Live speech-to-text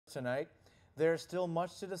Tonight, there's still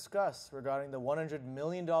much to discuss regarding the $100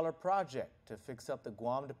 million project to fix up the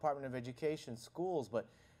Guam Department of Education schools, but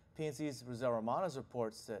PNC's Rosel Romano's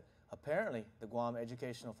reports that apparently the Guam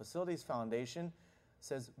Educational Facilities Foundation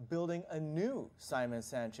says building a new Simon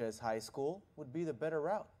Sanchez High School would be the better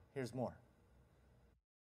route. Here's more.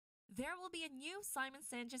 There will be a new Simon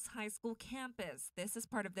Sanchez High School campus. This is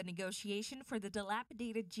part of the negotiation for the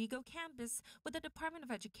dilapidated GEGO campus with the Department of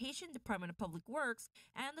Education, Department of Public Works,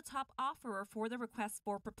 and the top offerer for the request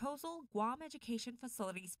for proposal, Guam Education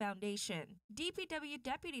Facilities Foundation. DPW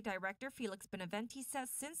Deputy Director Felix Benavente says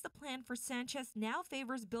since the plan for Sanchez now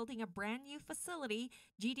favors building a brand new facility,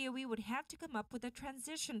 GDOE would have to come up with a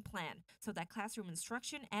transition plan so that classroom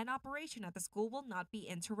instruction and operation at the school will not be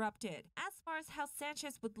interrupted. As far as how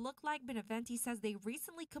Sanchez would look like, Benavente says they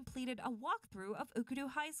recently completed a walkthrough of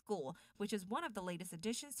Ukudu High School, which is one of the latest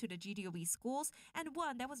additions to the GDOE schools and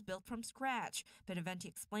one that was built from scratch. Benavente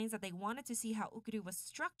explains that they wanted to see how Ukudu was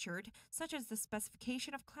structured, such as the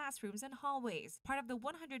specification of classrooms and hallways. Part of the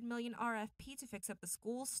 $100 million RFP to fix up the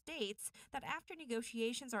school states that after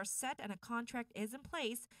negotiations are set and a contract is in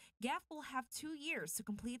place, GEFF will have 2 years to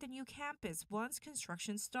complete the new campus once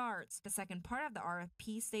construction starts. The second part of the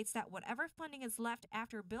RFP states that whatever funding is left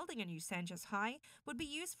after building a new Sanchez High would be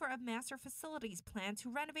used for a master facilities plan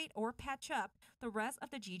to renovate or patch up the rest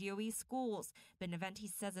of the GDOE schools.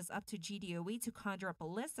 Benavente says it's up to GDOE to conjure up a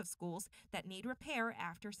list of schools that need repair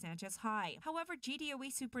after Sanchez High. However,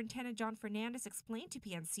 GDOE Superintendent John Fernandez explained to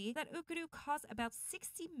PNC that Ukudu cost about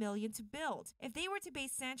 $60 million to build. If they were to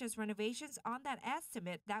base Sanchez renovations on that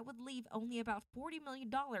estimate, that would leave only about $40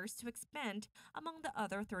 million to expend among the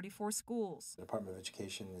other 34 schools. The Department of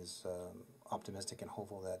Education is optimistic and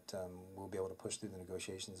hopeful that we'll be able to push through the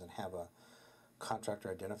negotiations and have a contractor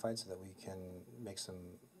identified so that we can make some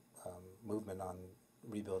movement on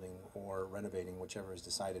rebuilding or renovating, whichever is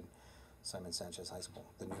decided, Simon Sanchez High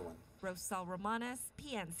School, the new one. Rosel Romanes,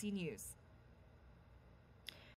 PNC News.